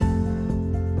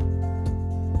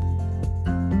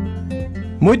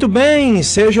Muito bem,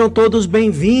 sejam todos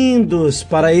bem-vindos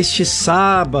para este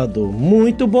sábado.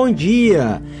 Muito bom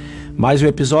dia. Mais um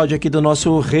episódio aqui do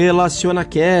nosso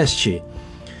RelacionaCast.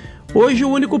 Hoje o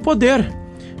único poder.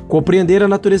 Compreender a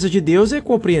natureza de Deus é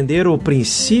compreender o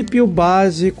princípio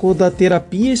básico da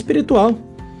terapia espiritual.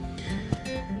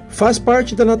 Faz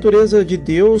parte da natureza de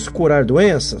Deus curar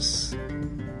doenças?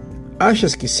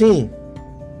 Achas que sim?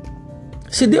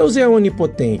 Se Deus é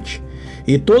onipotente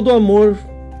e todo amor,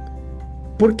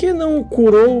 por que não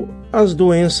curou as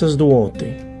doenças do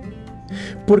ontem?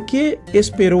 Por que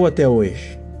esperou até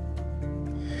hoje?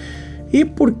 E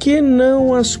por que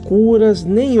não as curas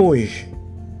nem hoje?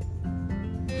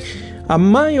 A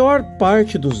maior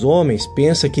parte dos homens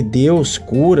pensa que Deus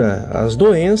cura as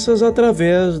doenças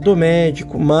através do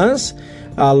médico, mas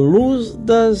à luz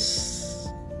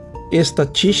das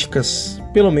estatísticas,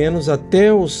 pelo menos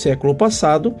até o século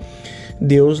passado,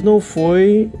 Deus não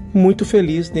foi muito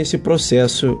feliz nesse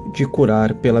processo de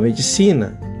curar pela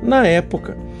medicina, na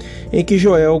época em que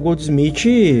Joel Goldsmith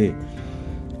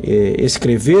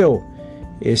escreveu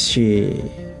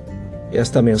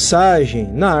esta mensagem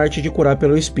na arte de curar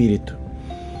pelo Espírito.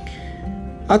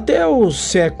 Até o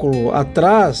século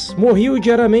atrás, morriam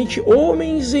diariamente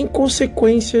homens em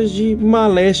consequências de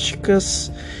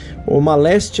maléstias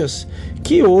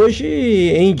que hoje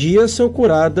em dia são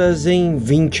curadas em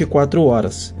 24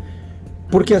 horas.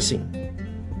 Porque assim,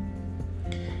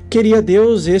 queria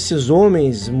Deus esses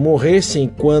homens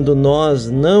morressem quando nós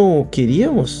não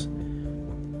queríamos?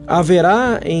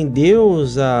 Haverá em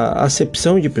Deus a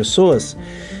acepção de pessoas?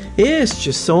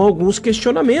 Estes são alguns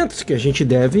questionamentos que a gente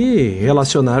deve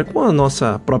relacionar com a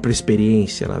nossa própria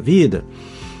experiência na vida.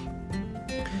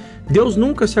 Deus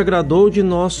nunca se agradou de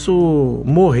nosso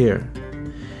morrer,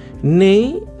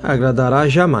 nem agradará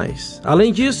jamais.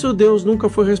 Além disso, Deus nunca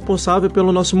foi responsável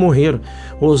pelo nosso morrer.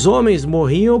 Os homens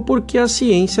morriam porque a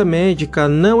ciência médica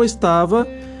não estava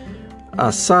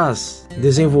assaz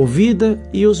desenvolvida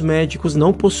e os médicos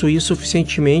não possuíam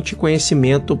suficientemente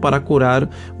conhecimento para curar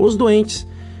os doentes.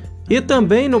 E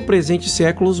também no presente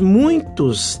século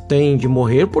muitos têm de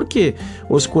morrer porque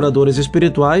os curadores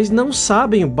espirituais não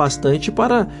sabem bastante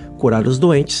para curar os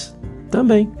doentes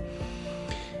também.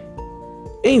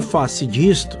 Em face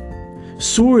disto,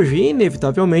 surge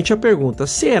inevitavelmente a pergunta: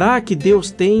 será que Deus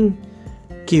tem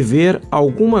que ver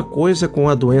alguma coisa com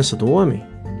a doença do homem?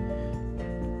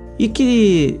 E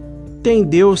que tem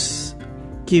Deus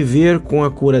que ver com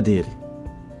a cura dele?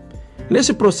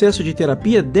 Nesse processo de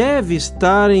terapia deve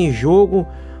estar em jogo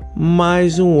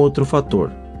mais um outro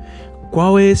fator.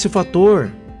 Qual é esse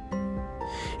fator?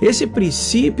 Esse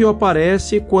princípio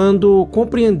aparece quando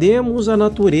compreendemos a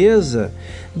natureza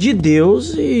de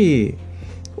Deus e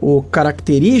o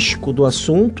característico do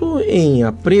assunto em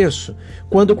apreço.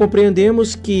 Quando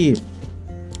compreendemos que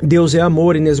Deus é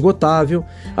amor inesgotável,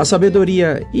 a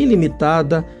sabedoria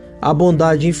ilimitada, a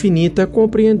bondade infinita,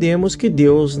 compreendemos que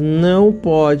Deus não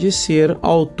pode ser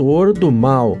autor do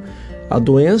mal. A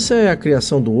doença é a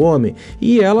criação do homem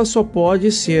e ela só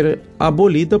pode ser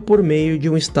abolida por meio de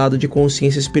um estado de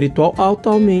consciência espiritual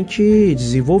altamente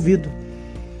desenvolvido.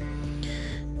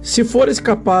 Se fores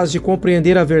capaz de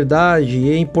compreender a verdade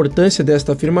e a importância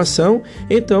desta afirmação,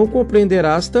 então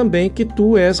compreenderás também que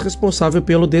tu és responsável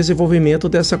pelo desenvolvimento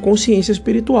dessa consciência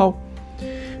espiritual.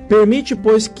 Permite,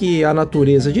 pois, que a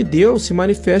natureza de Deus se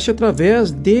manifeste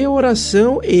através de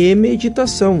oração e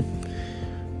meditação.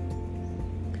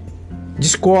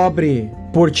 Descobre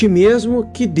por ti mesmo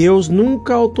que Deus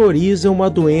nunca autoriza uma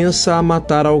doença a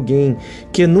matar alguém,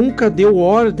 que nunca deu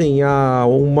ordem a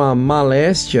uma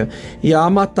moléstia e a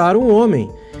matar um homem.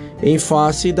 Em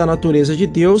face da natureza de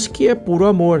Deus, que é puro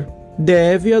amor,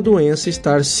 deve a doença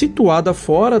estar situada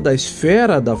fora da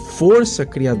esfera da força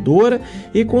criadora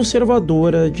e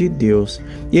conservadora de Deus.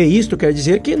 E isto quer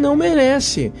dizer que não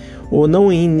merece ou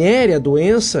não inere a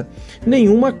doença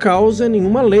nenhuma causa,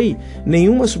 nenhuma lei,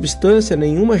 nenhuma substância,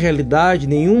 nenhuma realidade,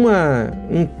 nenhuma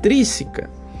intrínseca.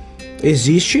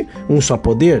 Existe um só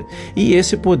poder, e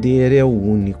esse poder é o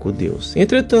único Deus.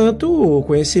 Entretanto, o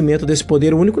conhecimento desse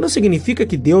poder único não significa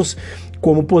que Deus,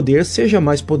 como poder, seja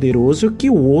mais poderoso que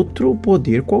o outro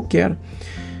poder qualquer.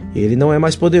 Ele não é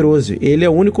mais poderoso, ele é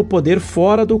o único poder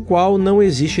fora do qual não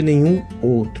existe nenhum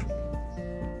outro.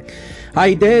 A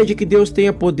ideia de que Deus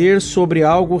tenha poder sobre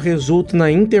algo resulta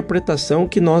na interpretação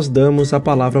que nós damos à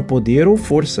palavra poder ou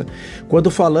força.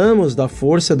 Quando falamos da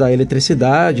força da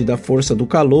eletricidade, da força do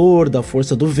calor, da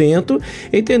força do vento,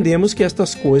 entendemos que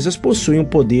estas coisas possuem um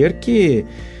poder que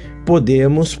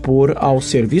podemos pôr ao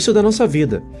serviço da nossa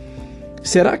vida.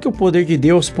 Será que o poder de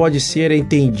Deus pode ser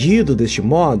entendido deste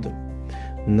modo?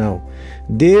 Não.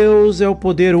 Deus é o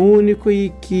poder único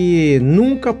e que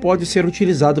nunca pode ser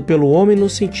utilizado pelo homem no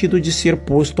sentido de ser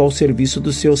posto ao serviço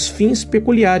dos seus fins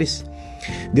peculiares.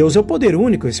 Deus é o poder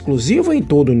único, exclusivo em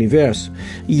todo o universo,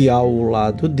 e ao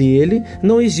lado dele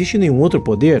não existe nenhum outro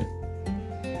poder.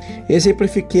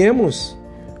 Exemplifiquemos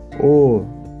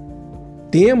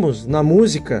temos na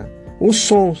música os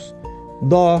sons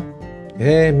Dó,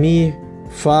 Ré, Mi,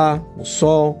 Fá, o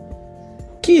Sol,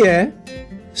 que é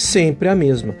sempre a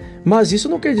mesma. Mas isso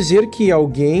não quer dizer que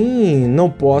alguém não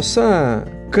possa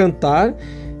cantar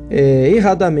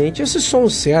erradamente esses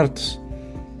sons certos.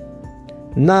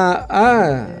 Na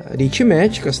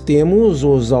aritmética temos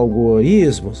os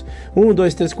algoritmos 1,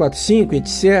 2, 3, 4, 5,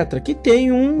 etc., que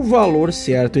tem um valor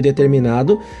certo e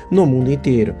determinado no mundo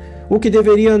inteiro. O que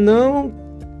deveria não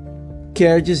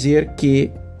quer dizer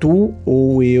que tu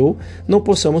ou eu não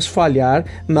possamos falhar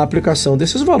na aplicação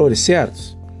desses valores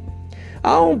certos.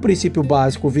 Há um princípio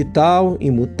básico vital,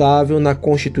 imutável na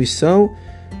constituição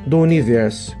do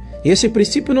universo. Esse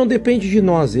princípio não depende de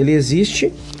nós, ele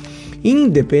existe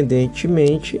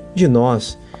independentemente de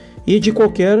nós e de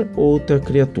qualquer outra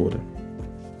criatura.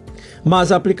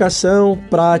 Mas a aplicação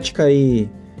prática e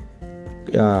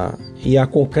a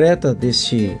concreta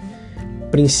desse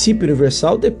princípio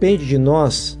universal depende de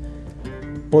nós.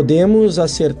 Podemos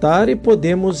acertar e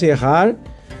podemos errar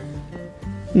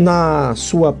na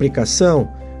sua aplicação.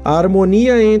 A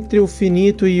harmonia entre o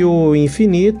finito e o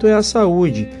infinito é a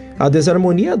saúde. A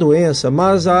desarmonia é a doença,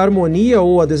 mas a harmonia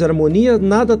ou a desarmonia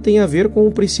nada tem a ver com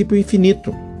o princípio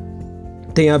infinito.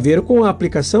 Tem a ver com a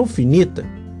aplicação finita.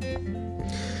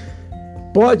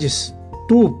 Podes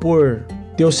tu pôr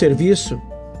teu serviço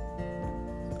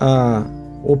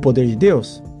ao poder de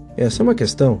Deus? Essa é uma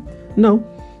questão. Não.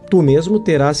 Tu mesmo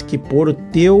terás que pôr o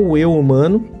teu eu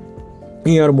humano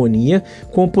em harmonia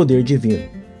com o poder divino.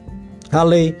 A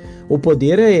lei, o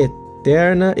poder é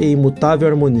eterna e imutável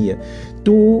harmonia.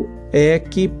 Tu é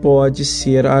que pode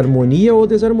ser harmonia ou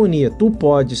desarmonia. Tu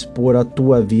podes pôr a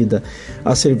tua vida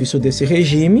a serviço desse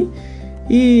regime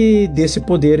e desse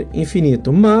poder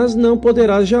infinito, mas não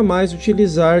poderás jamais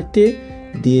utilizar-te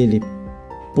dele,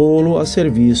 pô-lo a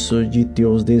serviço de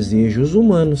teus desejos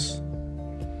humanos.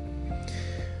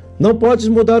 Não podes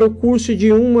mudar o curso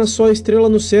de uma só estrela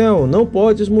no céu, não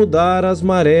podes mudar as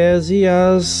marés e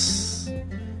as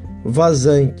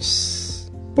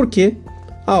vazantes, porque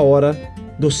a hora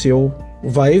do seu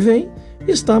vai e vem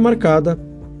está marcada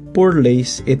por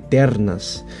leis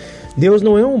eternas. Deus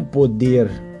não é um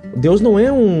poder, Deus não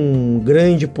é um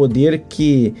grande poder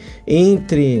que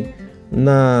entre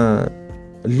na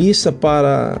liça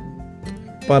para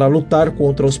lutar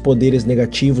contra os poderes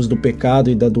negativos do pecado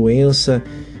e da doença,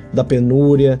 da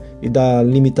penúria e da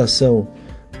limitação.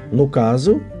 No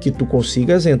caso, que tu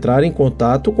consigas entrar em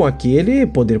contato com aquele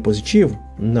poder positivo.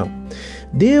 Não.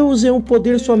 Deus é um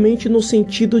poder somente no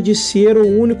sentido de ser o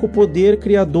único poder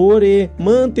criador e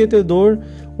mantenedor,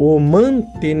 o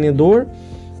mantenedor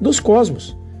dos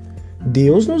cosmos.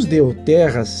 Deus nos deu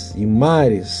terras e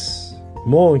mares,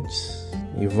 montes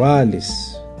e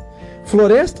vales,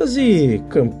 florestas e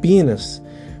campinas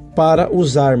para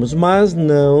usarmos, mas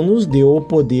não nos deu o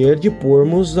poder de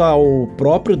pormos ao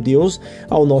próprio Deus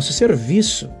ao nosso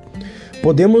serviço.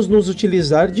 Podemos nos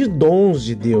utilizar de dons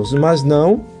de Deus, mas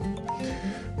não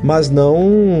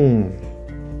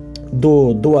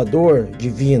do doador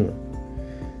divino.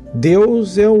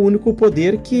 Deus é o único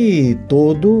poder que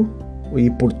todo e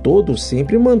por todo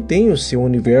sempre mantém o seu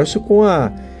universo com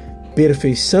a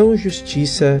perfeição,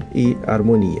 justiça e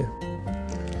harmonia.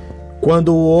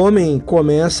 Quando o homem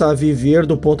começa a viver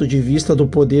do ponto de vista do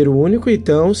poder único,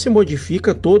 então se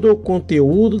modifica todo o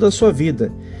conteúdo da sua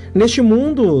vida. Neste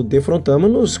mundo,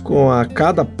 defrontamos-nos a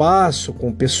cada passo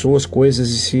com pessoas,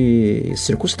 coisas e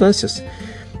circunstâncias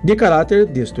de caráter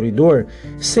destruidor.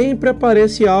 Sempre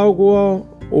aparece algo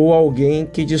ou alguém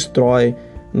que destrói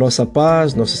nossa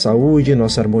paz, nossa saúde,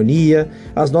 nossa harmonia,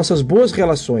 as nossas boas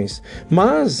relações.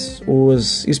 Mas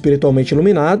os espiritualmente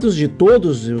iluminados de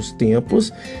todos os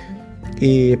tempos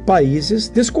e países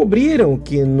descobriram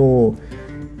que não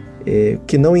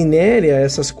inere a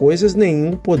essas coisas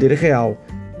nenhum poder real,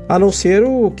 a não ser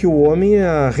o que o homem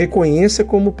a reconheça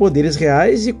como poderes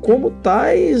reais e como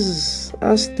tais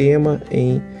as tema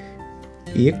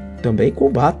e também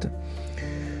combata.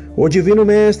 O Divino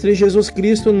Mestre Jesus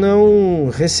Cristo não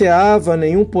receava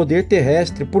nenhum poder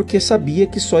terrestre, porque sabia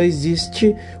que só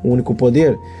existe um único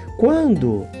poder.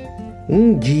 Quando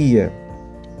um dia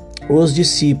os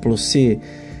discípulos se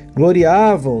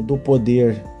gloriavam do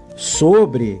poder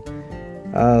sobre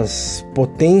as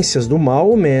potências do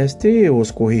mal, o mestre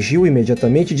os corrigiu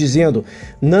imediatamente, dizendo: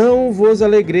 não vos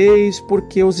alegreis,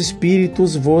 porque os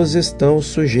espíritos vos estão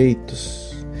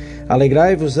sujeitos.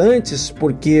 Alegrai-vos antes,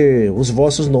 porque os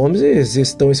vossos nomes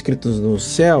estão escritos nos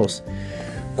céus.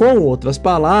 Com outras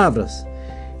palavras,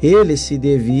 eles se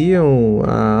deviam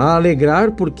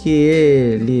alegrar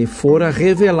porque lhe fora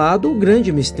revelado o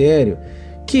grande mistério,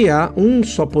 que há um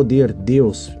só poder,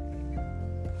 Deus.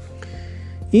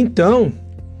 Então,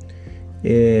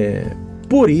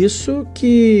 por isso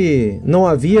que não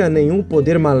havia nenhum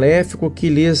poder maléfico que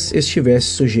lhes estivesse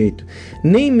sujeito,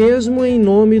 nem mesmo em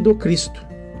nome do Cristo.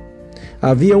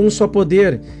 Havia um só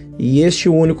poder, e este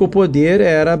único poder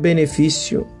era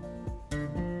benefício.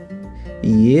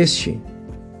 E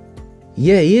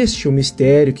é este o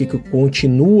mistério que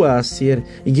continua a ser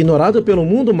ignorado pelo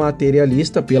mundo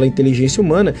materialista, pela inteligência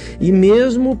humana e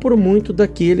mesmo por muitos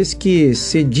daqueles que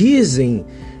se dizem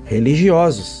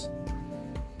religiosos.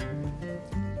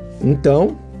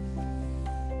 Então,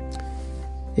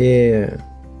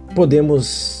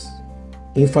 podemos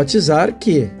enfatizar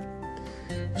que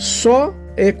só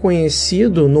é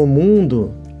conhecido no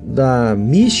mundo da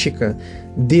mística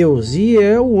Deus, e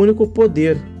é o único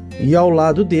poder. E ao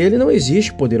lado dele não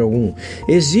existe poder algum.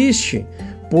 Existe,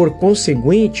 por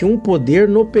conseguinte, um poder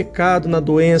no pecado, na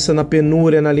doença, na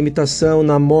penúria, na limitação,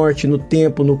 na morte, no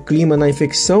tempo, no clima, na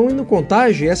infecção e no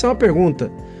contágio. Essa é uma pergunta.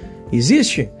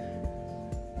 Existe?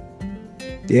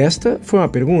 Esta foi uma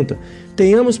pergunta.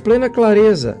 Tenhamos plena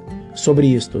clareza sobre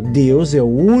isto. Deus é o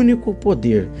único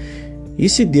poder. E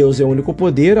se Deus é o único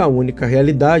poder, a única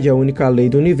realidade, a única lei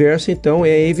do universo, então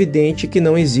é evidente que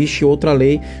não existe outra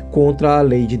lei contra a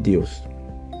lei de Deus.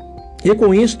 E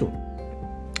com isto,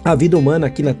 a vida humana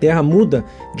aqui na Terra muda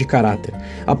de caráter.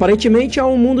 Aparentemente há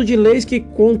um mundo de leis que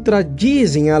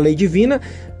contradizem a lei divina.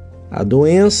 A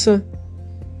doença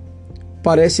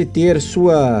parece ter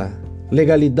sua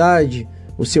legalidade,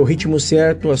 o seu ritmo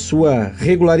certo, a sua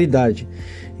regularidade.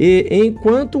 E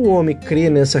enquanto o homem crê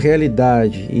nessa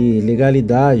realidade e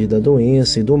legalidade da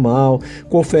doença e do mal,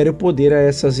 confere o poder a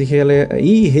essas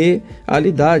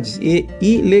irrealidades e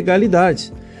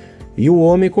ilegalidades. E o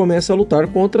homem começa a lutar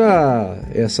contra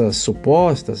essas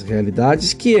supostas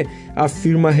realidades que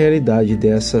afirmam a realidade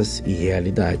dessas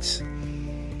irrealidades.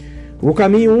 O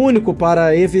caminho único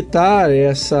para evitar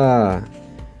essa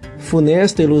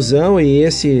funesta ilusão e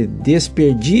esse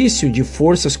desperdício de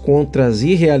forças contra as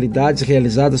irrealidades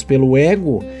realizadas pelo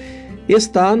ego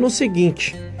está no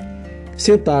seguinte: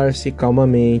 sentar-se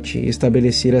calmamente,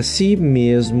 estabelecer a si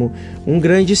mesmo um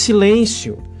grande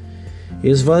silêncio,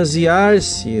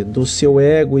 esvaziar-se do seu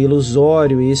ego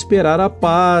ilusório e esperar a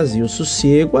paz e o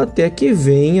sossego até que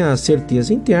venha a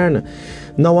certeza interna.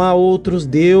 Não há outros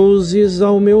deuses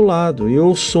ao meu lado.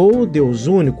 Eu sou o Deus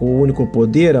único, o único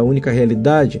poder, a única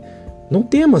realidade. Não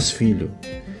temas, filho.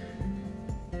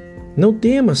 Não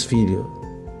temas, filho.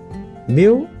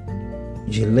 Meu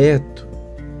dileto,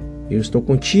 eu estou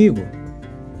contigo.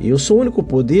 Eu sou o único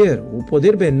poder, o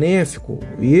poder benéfico.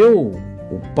 Eu,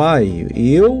 o Pai,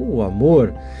 eu, o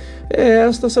amor. É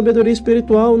esta sabedoria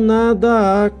espiritual.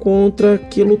 Nada há contra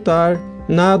que lutar.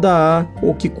 Nada há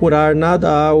o que curar, nada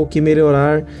há o que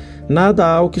melhorar, nada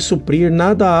há o que suprir,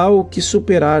 nada há o que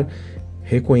superar.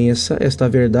 Reconheça esta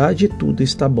verdade e tudo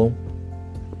está bom.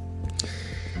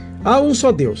 Há um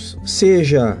só Deus,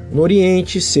 seja no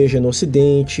Oriente, seja no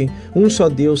Ocidente, um só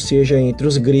Deus seja entre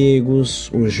os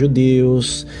gregos, os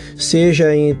judeus,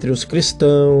 seja entre os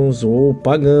cristãos ou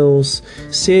pagãos,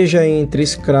 seja entre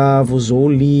escravos ou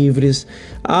livres.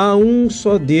 Há um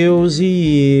só Deus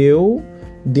e eu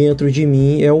dentro de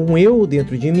mim, é um eu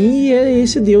dentro de mim, e é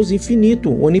esse Deus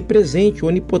infinito, onipresente,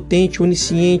 onipotente,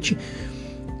 onisciente,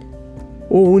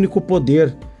 o único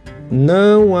poder.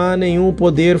 Não há nenhum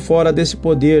poder fora desse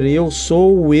poder. Eu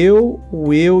sou o eu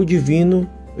divino,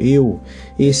 eu.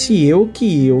 Esse eu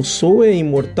que eu sou é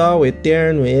imortal,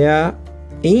 eterno,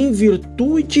 em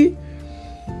virtude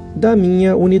da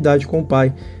minha unidade com o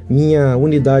Pai, minha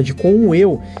unidade com o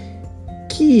eu,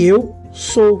 que eu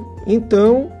sou.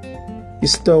 Então,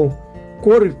 estão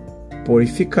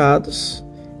corporificados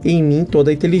em mim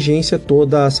toda a inteligência,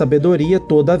 toda a sabedoria,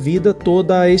 toda a vida,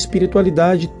 toda a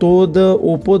espiritualidade, todo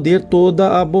o poder,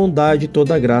 toda a bondade,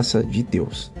 toda a graça de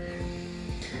Deus.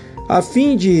 A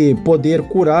fim de poder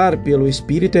curar pelo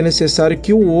Espírito, é necessário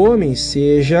que o homem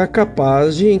seja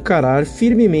capaz de encarar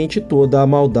firmemente toda a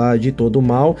maldade, todo o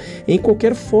mal, em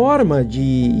qualquer forma,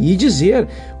 e dizer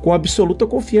com absoluta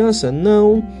confiança: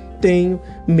 não tenho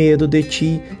medo de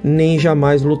ti, nem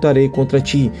jamais lutarei contra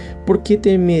ti, porque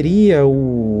temeria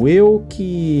o eu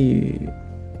que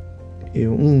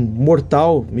um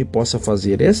mortal me possa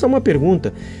fazer? Essa é uma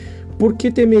pergunta. Por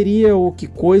que temeria o que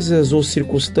coisas ou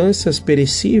circunstâncias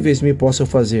perecíveis me possam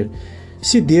fazer?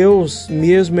 Se Deus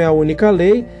mesmo é a única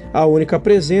lei, a única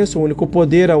presença, o único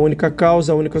poder, a única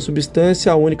causa, a única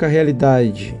substância, a única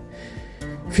realidade.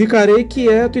 Ficarei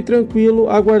quieto e tranquilo,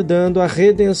 aguardando a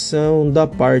redenção da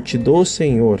parte do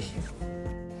Senhor.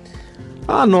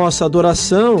 A nossa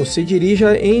adoração se dirige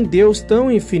em Deus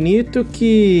tão infinito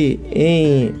que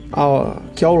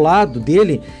ao lado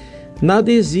dele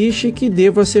nada existe que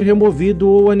deva ser removido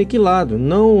ou aniquilado.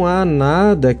 Não há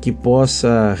nada que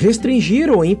possa restringir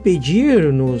ou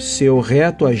impedir no seu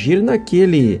reto agir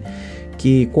naquele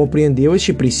que compreendeu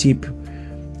este princípio.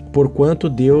 Porquanto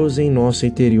Deus em nosso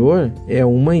interior é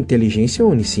uma inteligência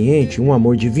onisciente, um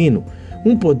amor divino,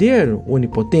 um poder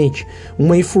onipotente,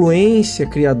 uma influência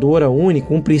criadora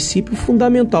única, um princípio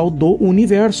fundamental do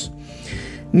universo.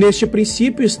 Neste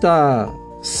princípio está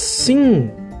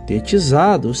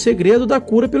sintetizado o segredo da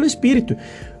cura pelo Espírito,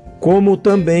 como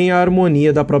também a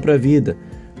harmonia da própria vida.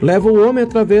 Leva o homem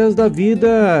através da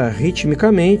vida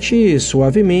ritmicamente,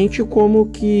 suavemente, como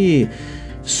que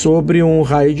sobre um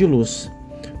raio de luz.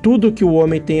 Tudo que o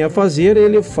homem tem a fazer,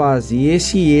 ele faz, e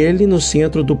ele no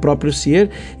centro do próprio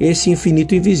ser, esse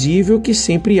infinito invisível que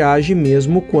sempre age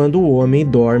mesmo quando o homem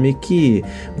dorme, que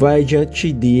vai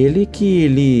diante dele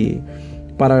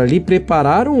para lhe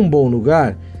preparar um bom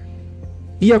lugar,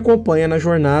 e acompanha na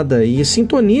jornada e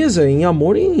sintoniza em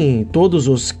amor em todos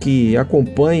os que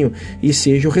acompanham e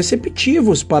sejam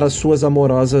receptivos para suas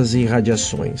amorosas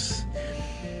irradiações.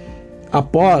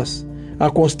 Após a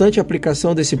constante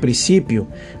aplicação desse princípio,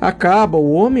 acaba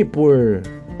o homem por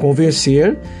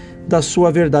convencer da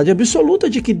sua verdade absoluta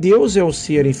de que Deus é o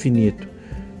ser infinito,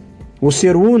 o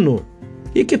ser uno,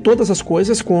 e que todas as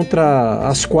coisas contra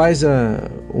as quais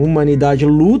a humanidade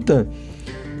luta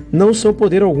não são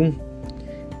poder algum.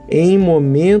 Em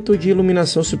momento de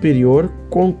iluminação superior,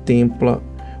 contempla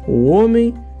o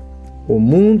homem, o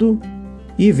mundo,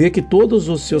 e vê que todos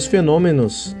os seus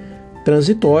fenômenos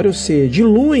transitórios se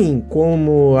diluem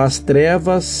como as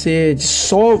trevas se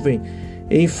dissolvem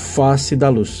em face da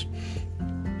luz.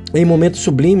 Em momentos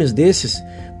sublimes desses,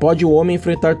 pode o homem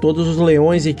enfrentar todos os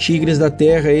leões e tigres da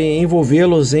terra e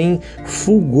envolvê-los em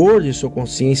fulgor de sua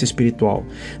consciência espiritual,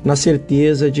 na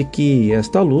certeza de que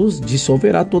esta luz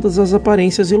dissolverá todas as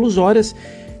aparências ilusórias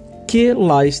que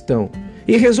lá estão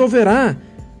e resolverá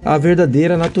a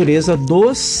verdadeira natureza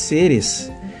dos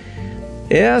seres.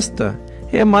 Esta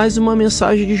é mais uma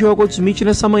mensagem de Joel Goldsmith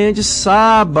nessa manhã de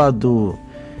sábado.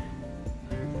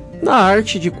 Na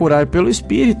arte de curar pelo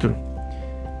Espírito,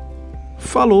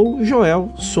 falou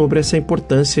Joel sobre essa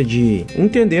importância de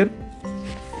entender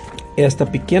esta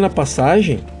pequena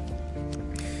passagem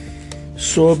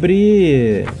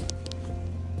sobre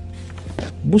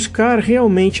buscar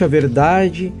realmente a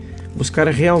verdade, buscar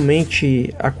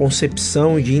realmente a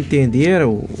concepção de entender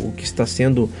o que está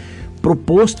sendo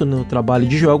proposto no trabalho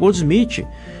de Joel Goldsmith,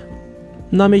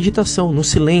 na meditação, no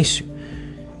silêncio,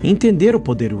 entender o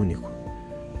poder único.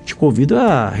 Te convido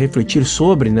a refletir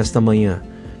sobre nesta manhã.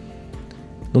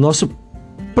 No nosso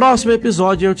próximo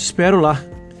episódio eu te espero lá.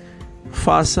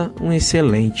 Faça um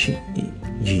excelente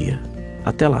dia.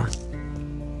 Até lá.